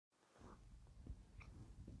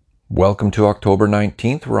Welcome to October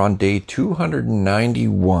 19th. We're on day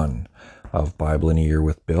 291 of Bible in a Year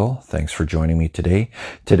with Bill. Thanks for joining me today.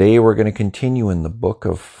 Today we're going to continue in the book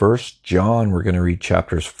of 1 John. We're going to read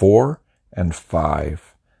chapters 4 and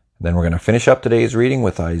 5. Then we're going to finish up today's reading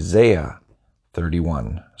with Isaiah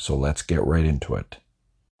 31. So let's get right into it.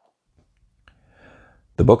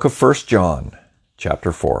 The book of 1 John,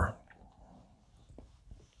 chapter 4.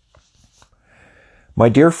 My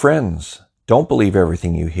dear friends, don't believe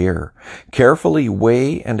everything you hear. Carefully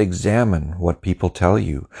weigh and examine what people tell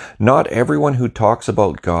you. Not everyone who talks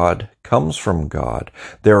about God comes from God.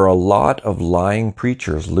 There are a lot of lying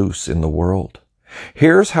preachers loose in the world.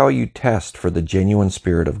 Here's how you test for the genuine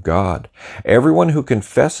Spirit of God. Everyone who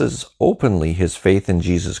confesses openly his faith in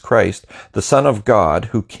Jesus Christ, the Son of God,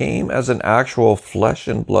 who came as an actual flesh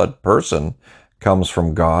and blood person, comes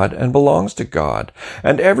from God and belongs to God.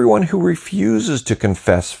 And everyone who refuses to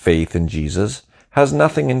confess faith in Jesus has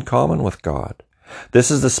nothing in common with God. This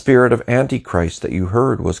is the spirit of Antichrist that you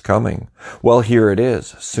heard was coming. Well, here it is,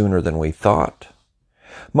 sooner than we thought.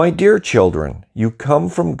 My dear children, you come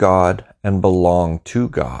from God and belong to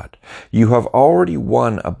God. You have already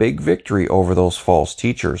won a big victory over those false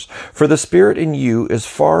teachers, for the Spirit in you is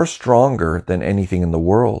far stronger than anything in the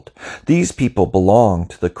world. These people belong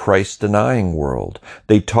to the Christ-denying world.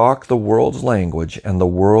 They talk the world's language, and the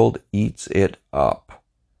world eats it up.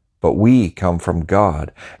 But we come from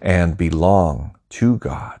God and belong to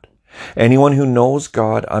God. Anyone who knows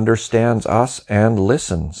God understands us and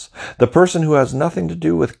listens. The person who has nothing to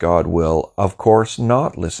do with God will, of course,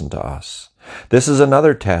 not listen to us. This is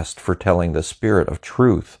another test for telling the spirit of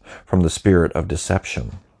truth from the spirit of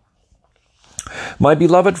deception. My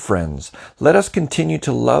beloved friends, let us continue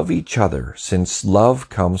to love each other, since love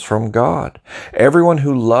comes from God. Everyone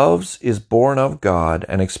who loves is born of God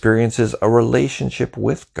and experiences a relationship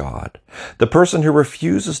with God. The person who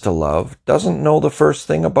refuses to love doesn't know the first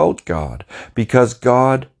thing about God, because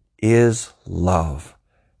God is love.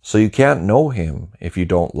 So you can't know him if you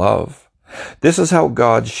don't love. This is how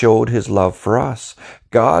God showed his love for us.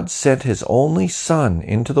 God sent his only Son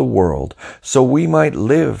into the world so we might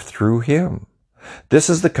live through him. This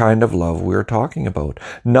is the kind of love we are talking about.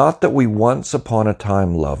 Not that we once upon a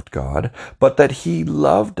time loved God, but that he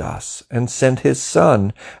loved us and sent his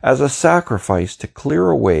Son as a sacrifice to clear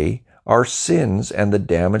away our sins and the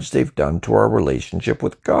damage they've done to our relationship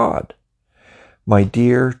with God. My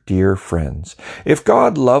dear, dear friends, if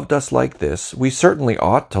God loved us like this, we certainly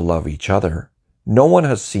ought to love each other. No one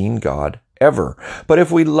has seen God, ever. But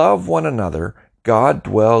if we love one another, God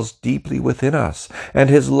dwells deeply within us, and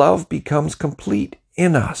his love becomes complete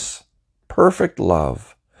in us. Perfect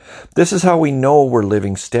love. This is how we know we're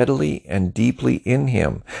living steadily and deeply in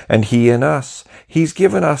him, and he in us. He's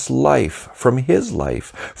given us life, from his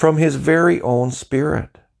very own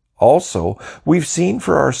Spirit. Also, we've seen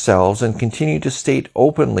for ourselves and continue to state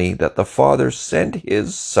openly that the Father sent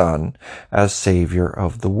his Son as Savior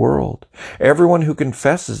of the world. Everyone who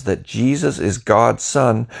confesses that Jesus is God's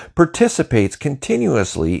Son participates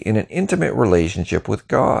continuously in an intimate relationship with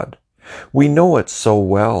God. We know it so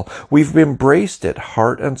well. We've embraced it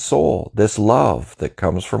heart and soul, this love that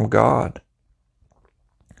comes from God.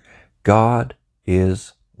 God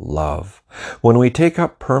is love. When we take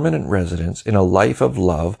up permanent residence in a life of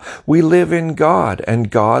love, we live in God and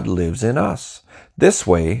God lives in us. This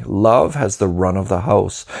way, love has the run of the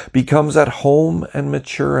house, becomes at home and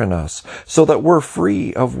mature in us, so that we're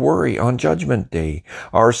free of worry on Judgment Day.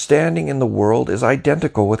 Our standing in the world is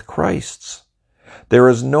identical with Christ's. There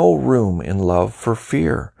is no room in love for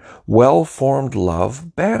fear. Well-formed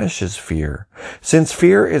love banishes fear. Since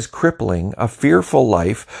fear is crippling, a fearful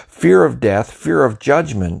life, fear of death, fear of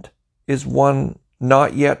judgment, is one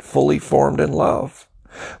not yet fully formed in love.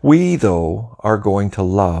 We, though, are going to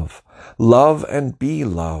love. Love and be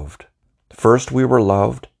loved. First we were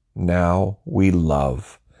loved, now we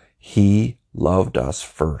love. He loved us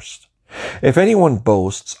first. If anyone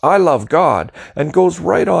boasts, I love God, and goes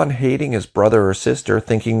right on hating his brother or sister,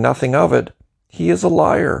 thinking nothing of it, he is a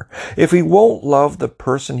liar. If he won't love the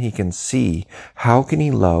person he can see, how can he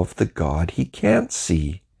love the God he can't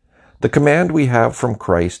see? The command we have from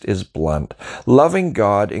Christ is blunt. Loving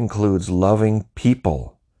God includes loving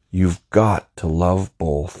people. You've got to love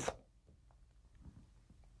both.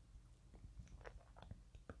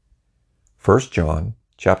 1 John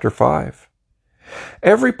chapter 5.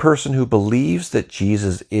 Every person who believes that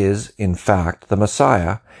Jesus is, in fact, the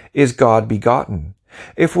Messiah is God-begotten.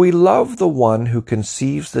 If we love the one who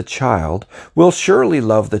conceives the child, we'll surely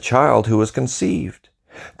love the child who is conceived.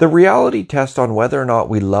 The reality test on whether or not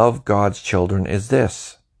we love God's children is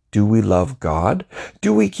this. Do we love God?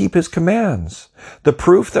 Do we keep His commands? The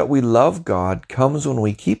proof that we love God comes when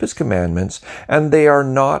we keep His commandments, and they are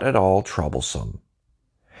not at all troublesome.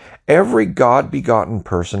 Every God-begotten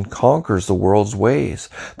person conquers the world's ways.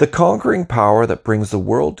 The conquering power that brings the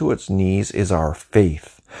world to its knees is our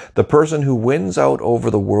faith. The person who wins out over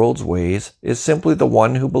the world's ways is simply the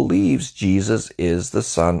one who believes Jesus is the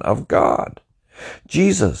Son of God.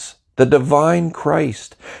 Jesus, the divine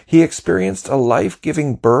Christ, He experienced a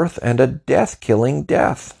life-giving birth and a death-killing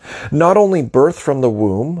death. Not only birth from the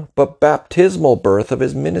womb, but baptismal birth of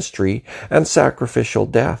His ministry and sacrificial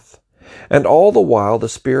death. And all the while the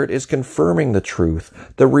Spirit is confirming the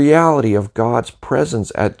truth, the reality of God's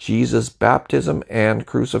presence at Jesus' baptism and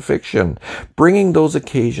crucifixion, bringing those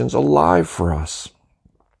occasions alive for us.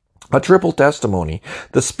 A triple testimony: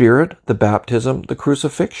 the Spirit, the baptism, the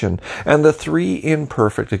crucifixion, and the three in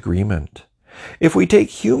perfect agreement. If we take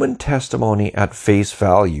human testimony at face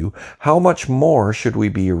value, how much more should we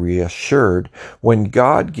be reassured when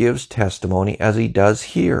God gives testimony as He does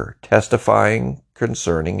here, testifying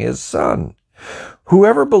concerning His Son?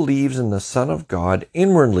 Whoever believes in the Son of God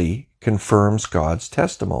inwardly confirms God's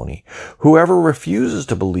testimony. Whoever refuses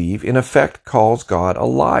to believe, in effect, calls God a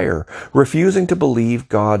liar, refusing to believe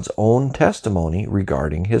God's own testimony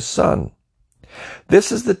regarding His Son.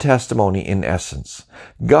 This is the testimony in essence.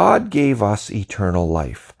 God gave us eternal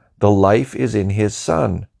life. The life is in His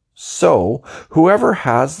Son. So, whoever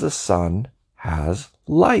has the Son has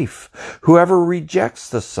life. Whoever rejects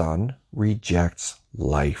the Son rejects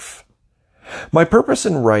life. My purpose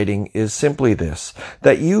in writing is simply this,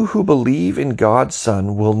 that you who believe in God's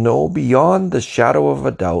Son will know beyond the shadow of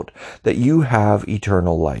a doubt that you have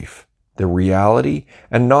eternal life, the reality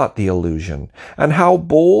and not the illusion, and how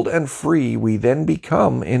bold and free we then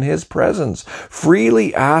become in His presence,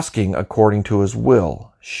 freely asking according to His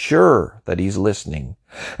will, sure that He's listening.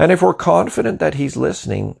 And if we're confident that He's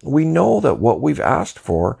listening, we know that what we've asked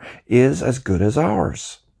for is as good as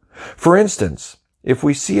ours. For instance, if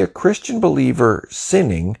we see a Christian believer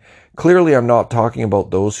sinning, clearly I'm not talking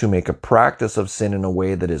about those who make a practice of sin in a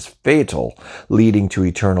way that is fatal, leading to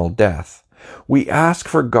eternal death. We ask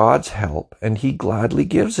for God's help, and He gladly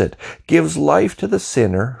gives it, gives life to the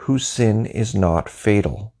sinner whose sin is not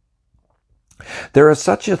fatal. There is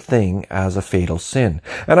such a thing as a fatal sin,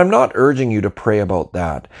 and I'm not urging you to pray about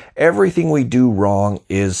that. Everything we do wrong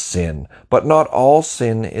is sin, but not all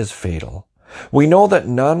sin is fatal. We know that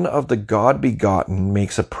none of the God-begotten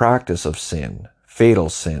makes a practice of sin, fatal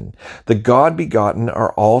sin. The God-begotten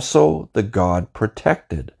are also the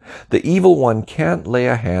God-protected. The evil one can't lay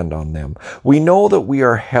a hand on them. We know that we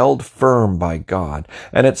are held firm by God,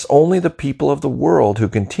 and it's only the people of the world who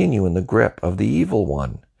continue in the grip of the evil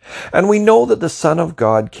one. And we know that the Son of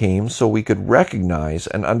God came so we could recognize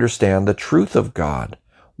and understand the truth of God.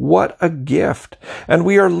 What a gift! And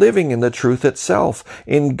we are living in the truth itself,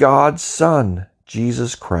 in God's Son,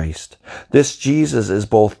 Jesus Christ. This Jesus is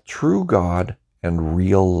both true God and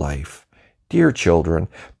real life. Dear children,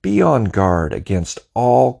 be on guard against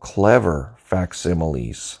all clever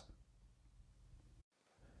facsimiles.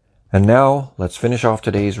 And now, let's finish off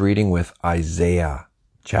today's reading with Isaiah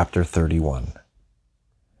chapter 31.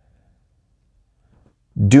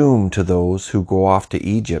 Doom to those who go off to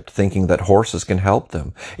Egypt thinking that horses can help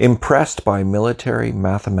them, impressed by military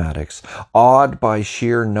mathematics, awed by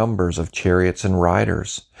sheer numbers of chariots and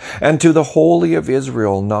riders. And to the Holy of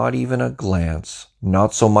Israel, not even a glance,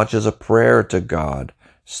 not so much as a prayer to God.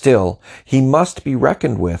 Still, He must be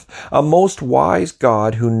reckoned with, a most wise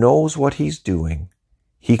God who knows what He's doing.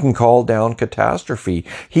 He can call down catastrophe.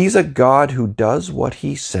 He's a God who does what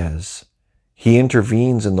He says. He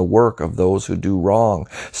intervenes in the work of those who do wrong,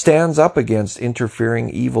 stands up against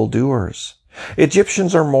interfering evildoers.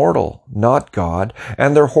 Egyptians are mortal, not God,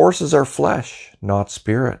 and their horses are flesh, not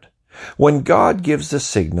spirit. When God gives the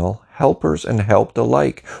signal, helpers and helped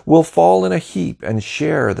alike will fall in a heap and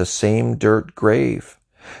share the same dirt grave.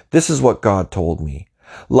 This is what God told me.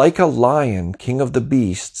 Like a lion, king of the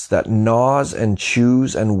beasts, that gnaws and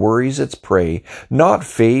chews and worries its prey, not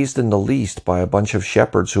fazed in the least by a bunch of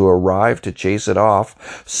shepherds who arrive to chase it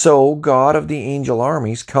off, so God of the angel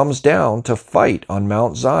armies comes down to fight on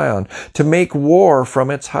Mount Zion, to make war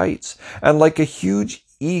from its heights, and like a huge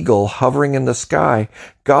eagle hovering in the sky,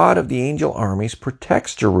 God of the angel armies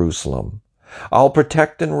protects Jerusalem. I'll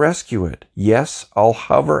protect and rescue it. Yes, I'll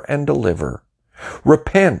hover and deliver.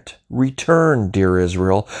 Repent, return, dear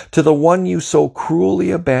Israel, to the one you so cruelly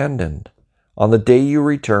abandoned. On the day you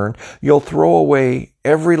return, you'll throw away,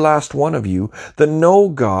 every last one of you, the no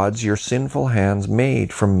gods your sinful hands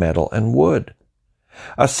made from metal and wood.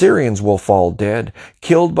 Assyrians will fall dead,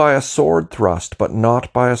 killed by a sword thrust, but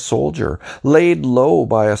not by a soldier, laid low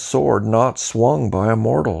by a sword, not swung by a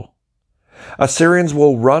mortal. Assyrians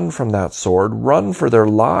will run from that sword, run for their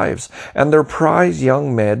lives, and their prize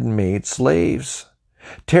young men made slaves.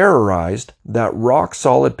 Terrorized, that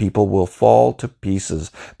rock-solid people will fall to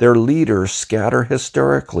pieces, their leaders scatter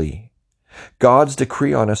hysterically. God's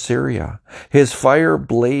decree on Assyria: his fire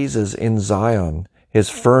blazes in Zion, his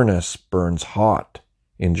furnace burns hot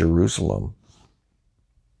in Jerusalem.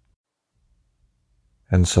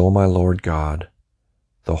 And so, my Lord God,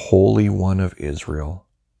 the Holy One of Israel,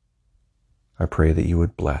 I pray that you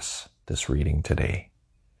would bless this reading today.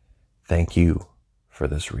 Thank you for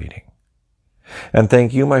this reading. And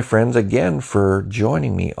thank you, my friends, again for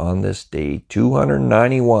joining me on this day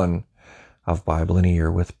 291 of Bible in a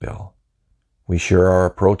Year with Bill. We sure are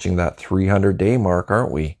approaching that 300-day mark,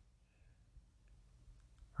 aren't we?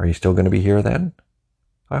 Are you still going to be here then?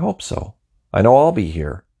 I hope so. I know I'll be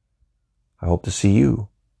here. I hope to see you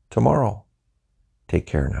tomorrow. Take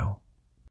care now.